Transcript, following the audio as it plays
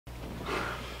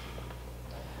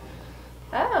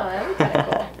that'd be kind of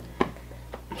cool.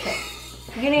 Okay.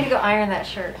 You need to go iron that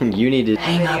shirt. You need to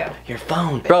hang up your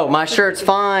phone. Bro, my shirt's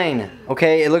fine.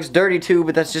 Okay, it looks dirty too,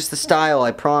 but that's just the style,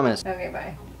 I promise. Okay,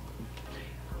 bye.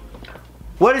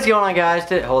 What is going on, guys?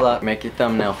 Hold up, make your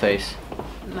thumbnail face.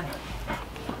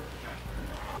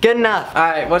 Good enough. All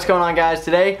right, what's going on, guys?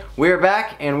 Today we're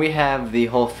back and we have the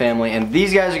whole family, and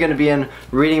these guys are gonna be in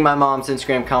reading my mom's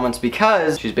Instagram comments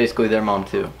because she's basically their mom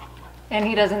too. And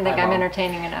he doesn't think I'm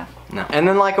entertaining enough. No. And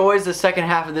then, like always, the second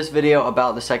half of this video,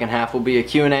 about the second half, will be a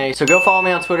Q&A. So go follow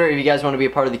me on Twitter if you guys want to be a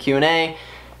part of the Q&A.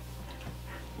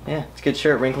 Yeah, it's a good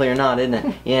shirt, wrinkly or not, isn't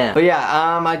it? Yeah. But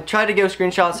yeah, I tried to go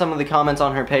screenshot some of the comments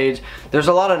on her page. There's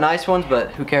a lot of nice ones,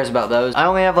 but who cares about those? I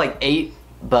only have like 8.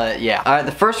 But yeah. Alright,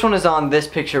 the first one is on this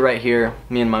picture right here.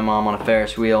 Me and my mom on a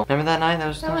Ferris wheel. Remember that night? That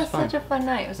was fun. Such a fun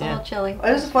night. It was a little chilly. It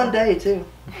was a fun day too.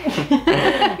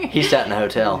 He sat in a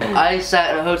hotel. I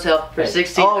sat in a hotel for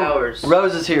 16 hours.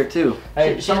 Rose is here too.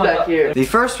 Hey, she's back here. The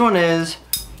first one is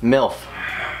MILF.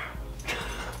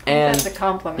 And that's a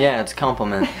compliment. Yeah, it's a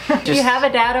compliment. Do you have a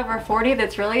dad over 40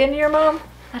 that's really into your mom?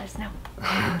 Let us know.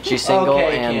 She's single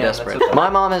and desperate. My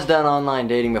mom has done online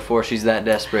dating before. She's that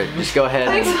desperate. Just go ahead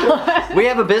and... We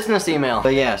have a business email.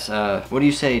 But yes, what do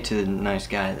you say to the nice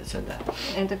guy that said that?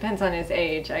 It depends on his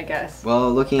age, I guess.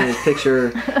 Well, looking at his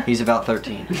picture, he's about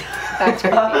 13. That's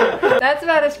creepy. That's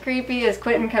about as creepy as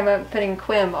Quentin come up putting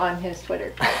Quim on his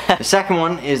Twitter. The second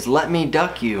one is let me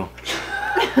duck you.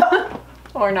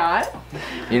 Or not.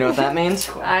 You know what that means?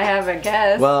 I have a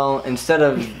guess. Well, instead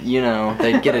of, you know,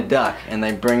 they get a duck and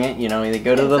they bring it, you know, they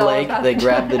go to the lake, they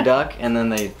grab the duck, and then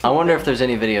they... I wonder if there's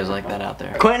any videos like that out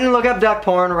there. Quentin, look up duck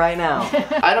porn right now.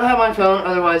 I don't have my phone,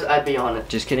 otherwise I'd be on it.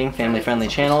 Just kidding, family friendly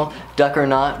channel. Duck or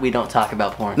not, we don't talk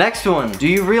about porn. Next one. Do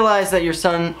you realize that your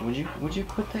son... Would you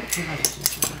quit that?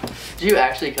 Did you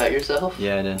actually cut yourself?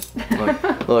 Yeah, I did.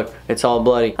 Look, it's all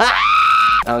bloody. Ah!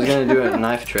 I was gonna do a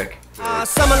knife trick.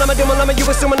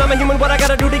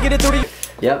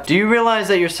 Yep. Do you realize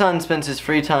that your son spends his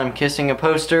free time kissing a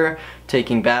poster,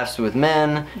 taking baths with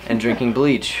men, and drinking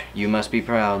bleach? You must be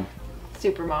proud.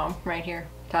 Super mom, right here.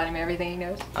 Taught him everything he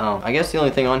knows. Oh, I guess the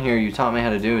only thing on here you taught me how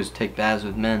to do is take baths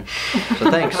with men. So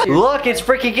thanks. Look, it's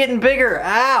freaking getting bigger.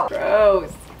 Ow!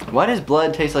 Gross. Why does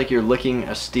blood taste like you're licking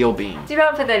a steel beam? Do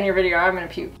not put that in your video, I'm gonna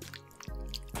puke.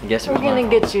 I guess we're gonna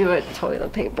get you a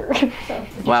toilet paper.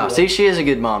 Wow, see, she is a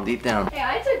good mom, deep down. Hey,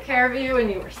 I took care of you when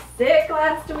you were sick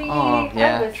last week. Oh,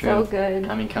 yeah, that was true. so good.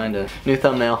 I mean, kind of. New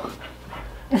thumbnail.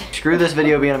 Screw this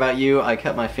video being about you, I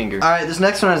cut my finger. Alright, this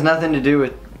next one has nothing to do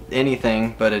with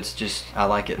anything, but it's just, I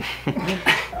like it.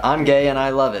 I'm gay and I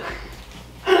love it.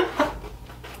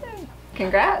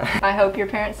 Congrats. I hope your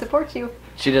parents support you.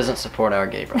 She doesn't support our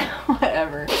gay brother.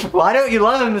 Whatever. Why don't you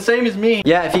love him the same as me?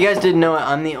 Yeah, if you guys didn't know it,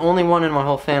 I'm the only one in my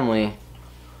whole family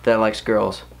that likes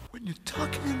girls. When you're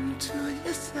talking to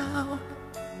yourself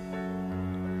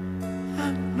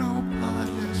and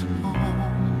nobody's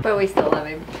home. But we still love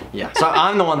him. Yeah, so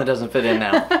I'm the one that doesn't fit in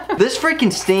now. This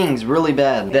freaking stings really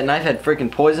bad. That knife had freaking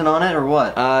poison on it or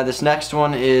what? This next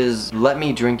one is let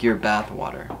me drink your bath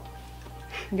water.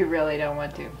 You really don't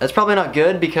want to. That's probably not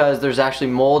good because there's actually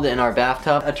mold in our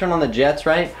bathtub. I turned on the jets,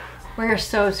 right? We're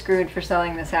so screwed for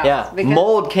selling this house. Yeah,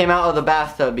 mold came out of the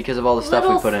bathtub because of all the stuff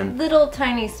we put in. Little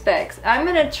tiny specks. I'm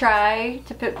gonna try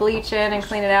to put bleach in and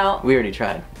clean it out. We already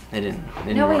tried. It didn't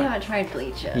No, work. we haven't tried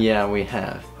bleach yet. Yeah, we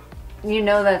have. You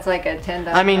know that's like a $10.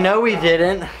 I mean, no, we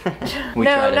didn't. We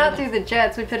no, not through the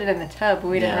jets. We put it in the tub, but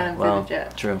we didn't run it through the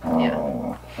jet. True.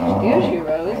 Yeah. Excuse you,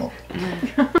 Rose.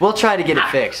 We'll try to get it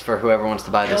fixed for whoever wants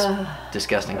to buy this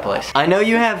disgusting place. I know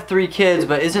you have 3 kids,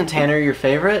 but isn't Tanner your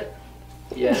favorite?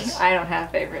 Yes. I don't have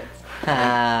favorites.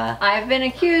 I've been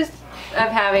accused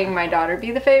of having my daughter be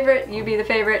the favorite, you be the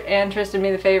favorite, and Tristan be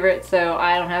the favorite, so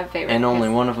I don't have a favorite. And only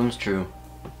one of them's true.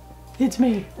 It's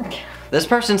me. This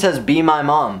person says, be my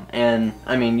mom. And,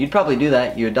 I mean, you'd probably do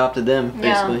that. You adopted them,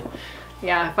 basically.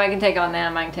 Yeah, if I can take on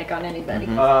them, I can take on anybody.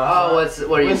 What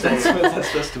are you saying? What's that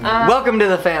supposed to mean? Welcome to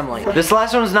the family. This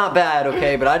last one's not bad,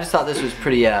 okay? But I just thought this was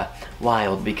pretty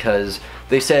wild because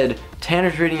they said,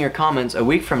 Tanner's reading your comments a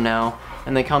week from now.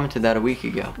 And they commented that a week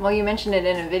ago. Well, you mentioned it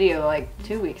in a video like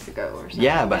 2 weeks ago or something.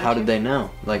 Yeah, but how did they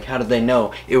know? Like, how did they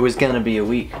know it was gonna be a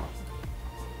week?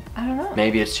 I don't know.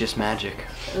 Maybe it's just magic.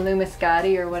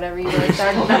 Illumiscati or whatever you were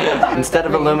talking about. Instead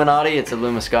of Illuminati, it's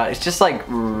Illumiscati. It's just like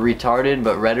retarded,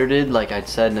 but reddited, like I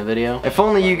said in the video. If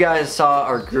only you guys saw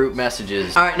our group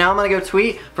messages. All right, now I'm gonna go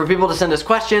tweet for people to send us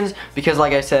questions because,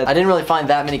 like I said, I didn't really find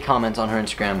that many comments on her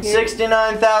Instagram.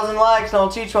 69,000 likes, and I'll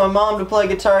teach my mom to play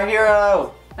Guitar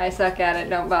Hero. I suck at it,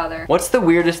 don't bother. What's the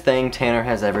weirdest thing Tanner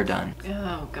has ever done?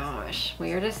 Oh gosh,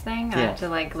 weirdest thing? I Yeah. have to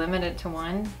like limit it to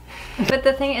one. But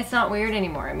the thing, it's not weird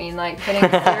anymore. I mean, like putting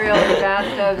cereal in the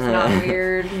bathtub is not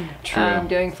weird. True.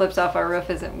 Doing flips off our roof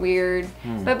isn't weird.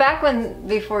 But back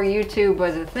before YouTube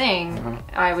was a thing,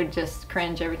 I would just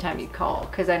cringe every time you'd call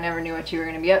because I never knew what you were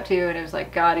going to be up to, and it was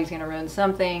like, God, he's going to ruin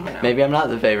something. Maybe I'm not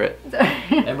the favorite.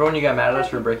 Remember when you got mad at us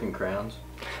for breaking crayons?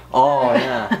 Oh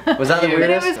yeah. Was that the But it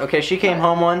weirdest? was- Okay, she came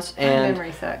home once and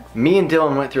memory sucks. me and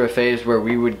Dylan went through a phase where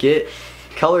we would get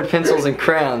colored pencils and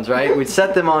crayons, right? We'd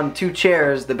set them on 2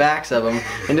 chairs, the backs of them,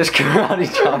 and just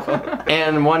karate chop them.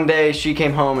 And one day she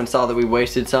came home and saw that we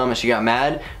wasted some and she got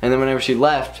mad. And then whenever she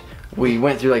left, we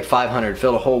went through like 500,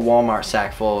 filled a whole Walmart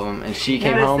sack full of them, and she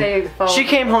came Notice home. they fall- She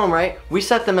came home, right? We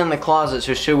set them in the closet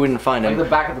so she wouldn't find In them. the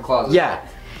back of the closet. Yeah.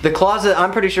 The closet,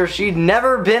 I'm pretty sure she'd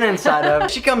never been inside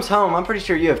of. She comes home, I'm pretty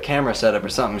sure you have camera set up or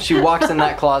something. She walks in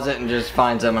that closet and just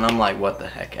finds them, and I'm like, what the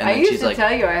heck? And I then used she's to like,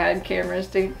 tell you I had cameras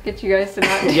to get you guys to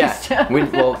not do yeah, stuff.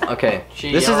 well, okay.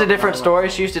 She This is a yelled different at story.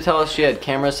 She used to tell us she had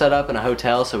cameras set up in a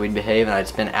hotel so we'd behave, and I'd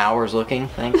spend hours looking.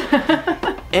 Thanks.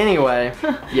 Anyway,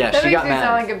 yeah, That she makes got me mad.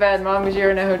 sound like a bad mom because you're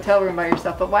in a hotel room by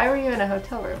yourself. But why were you in a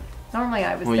hotel room? Normally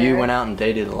I was Well, there. you went out and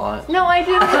dated a lot. No, I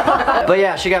didn't. But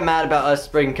yeah, she got mad about us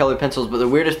breaking colored pencils, but the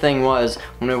weirdest thing was,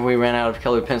 whenever we ran out of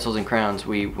colored pencils and crayons,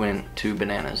 we went to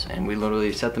Bananas, and we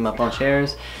literally set them up on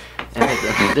chairs. And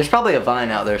there's probably a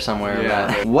Vine out there somewhere. Yeah.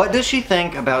 About it. What does she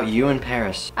think about you and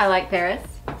Paris? I like Paris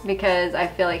because I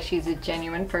feel like she's a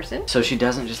genuine person. So she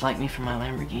doesn't just like me for my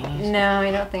Lamborghinis? No,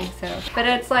 I don't think so. But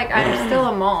it's like I'm still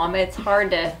a mom. It's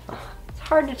hard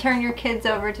to turn your kids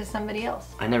over to somebody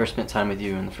else. I never spent time with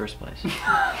you in the first place.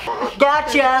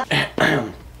 Gotcha!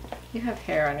 You have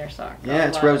hair on your sock. Yeah, I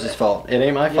it's love Rose's it. fault. It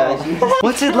ain't my fault.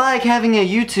 What's it like having a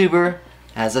YouTuber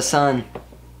as a son?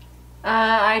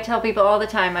 I tell people all the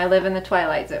time I live in the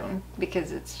Twilight Zone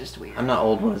because it's just weird. I'm not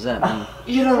old, what does that mean?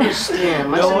 You don't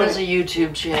understand. My son has a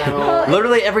YouTube channel.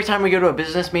 Literally every time we go to a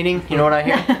business meeting, you know what I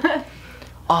hear?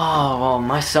 Oh, well,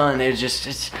 my son is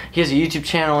he has a YouTube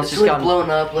channel. It's It's just really gotten blown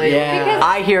up lately. Yeah, Because-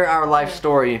 I hear our life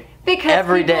story Because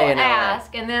every people day in LA.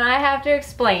 ask, and then I have to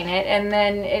explain it, and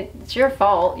then it's your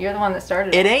fault. You're the one that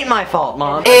started It it. ain't my fault,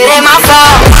 Mom. It ain't my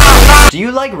fault. Do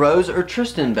you like Rose or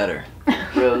Tristan better?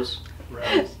 Rose.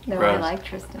 No, Rose. I like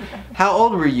Tristan. How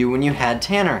old were you when you had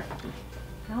Tanner?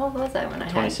 How old was I when I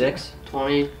had 26?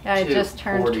 22. Yeah, I just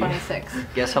turned 40. 26.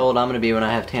 Guess how old I'm gonna be when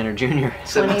I have Tanner Jr.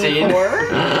 17.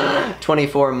 24?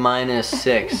 24 minus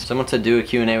 6. Someone said do a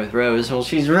Q&A with Rose. Well,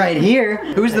 she's right here.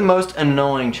 Who's the most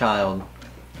annoying child?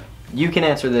 You can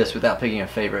answer this without picking a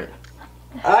favorite.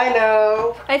 I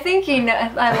know. I think you know.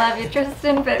 I love you,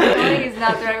 Tristan, but annoying is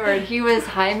not the right word. He was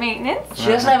high maintenance. She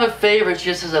doesn't have a favorite, she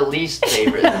just has a least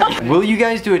favorite. Will you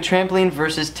guys do a trampoline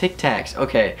versus Tic Tacs?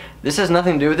 Okay, this has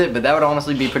nothing to do with it, but that would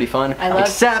honestly be pretty fun. I love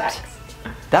Except, Tic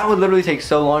Tacs. that would literally take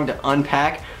so long to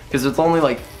unpack, because it's only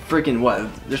like freaking, what?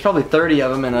 There's probably 30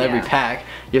 of them in every Yeah. pack.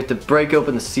 You have to break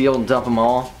open the seal and dump them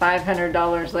all.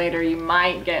 $500 later, you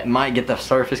might get. Might get the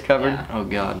surface covered. Yeah. Oh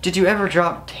god. Did you ever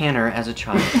drop Tanner as a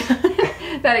child?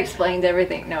 That explains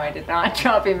everything. No, I did not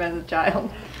drop him as a child.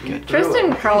 Good.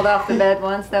 Tristan crawled off the bed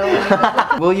once, though. When he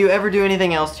was Will you ever do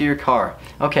anything else to your car?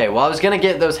 Okay, well I was gonna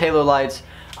get those halo lights.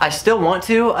 I still want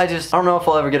to, I don't know if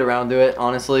I'll ever get around to it,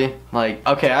 honestly. Like,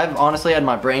 okay, I've honestly had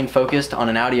my brain focused on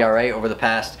an Audi R8 over the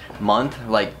past month,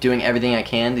 like doing everything I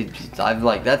can. I've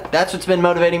like, that's what's been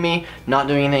motivating me, not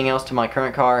doing anything else to my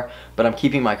current car, but I'm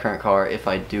keeping my current car if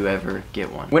I do ever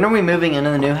get one. When are we moving into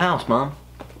the new house, Mom?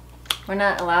 We're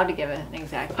not allowed to give it an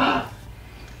exact date.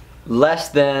 Less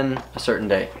than a certain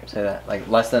date, say that. Like,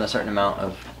 less than a certain amount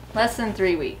of, Less than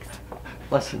 3 weeks.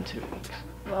 less than 2 weeks.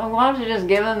 Well, why don't you just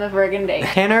give them the friggin' date?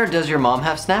 Tanner, does your mom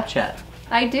have Snapchat?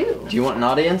 I do. Do you want an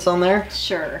audience on there?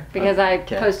 Sure, because I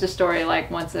Okay. post a story like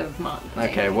once a month.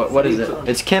 Okay, what is it?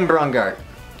 It's Kim Braungardt.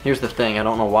 Here's the thing, I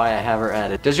don't know why I have her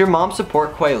added. Does your mom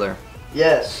support Quayler?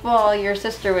 Yes. Well, your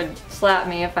sister would slap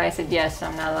me if I said yes, so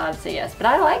I'm not allowed to say yes. But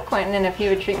I like Quentin, and if he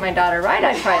would treat my daughter right,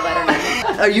 I'd probably let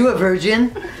her know. Are you a virgin?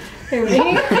 Who,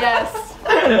 me? Yes.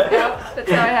 Yep,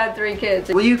 that's how I had 3 kids.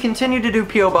 Will you continue to do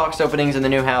P.O. box openings in the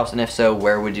new house, and if so,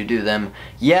 where would you do them?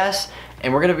 Yes,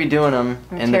 and we're gonna be doing them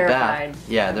I'm in the terrified bath.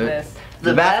 Yeah, of they're- this.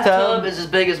 The bathtub is as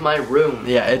big as my room.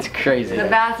 Yeah, it's crazy. The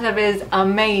bathtub is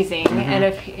amazing, and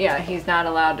if he's not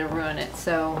allowed to ruin it,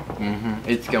 so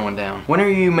It's going down. When are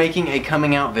you making a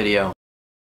coming out video?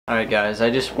 Alright guys, I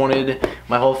just wanted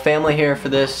my whole family here for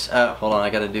this. Hold on, I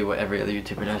gotta do what every other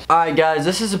YouTuber does. Alright guys,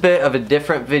 this is a bit of a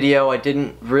different video. I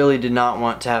really did not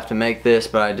want to have to make this,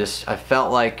 but I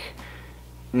felt like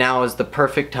now is the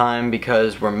perfect time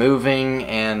because we're moving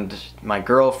and my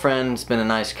girlfriend's been a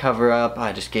nice cover up.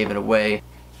 I just gave it away.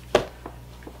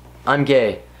 I'm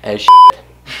gay as shit.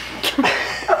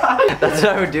 That's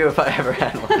what I would do if I ever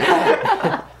had one.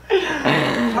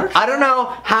 I don't know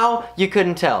how you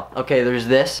couldn't tell. Okay, there's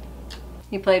this.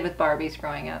 You played with Barbies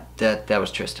growing up. That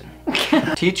was Tristan.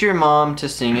 Teach your mom to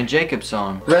sing a Jacob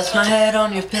song. Rest my head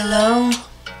on your pillow.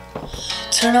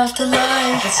 Turn off the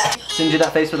lights. Send you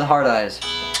that face with the hard eyes.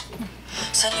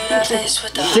 Send you that face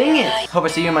with the Sing it! Hope I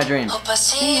see you in my dreams. Hope I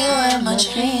see you in my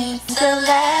dreams. The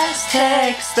last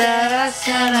text that I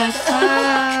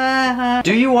sent.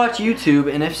 Do you watch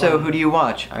YouTube? And if so, who do you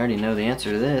watch? I already know the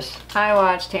answer to this. I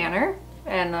watch Tanner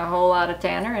and a whole lot of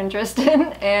Tanner and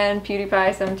Tristan and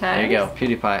PewDiePie sometimes. There you go,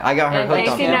 PewDiePie. I got her And hooked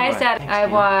on Casey PewDiePie. Neistat. I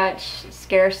watch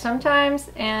Scarce sometimes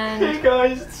and... Hey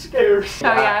guys, it's Scarce. Oh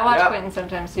yeah, I watch Yep. Quentin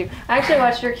sometimes too. I actually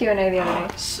watched your Q&A the other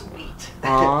day.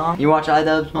 Aww. You watch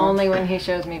iDubbbz, Mom? Only when he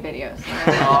shows me videos.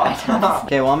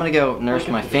 Okay, well I'm gonna go nurse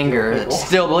my finger that's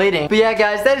still bleeding. But yeah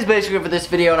guys, that is basically it for this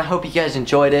video and I hope you guys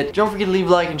enjoyed it. Don't forget to leave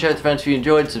a like and share with your friends if you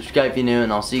enjoyed, subscribe if you're new,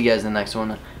 and I'll see you guys in the next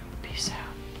one. Peace out.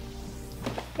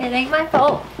 It ain't my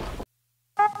fault.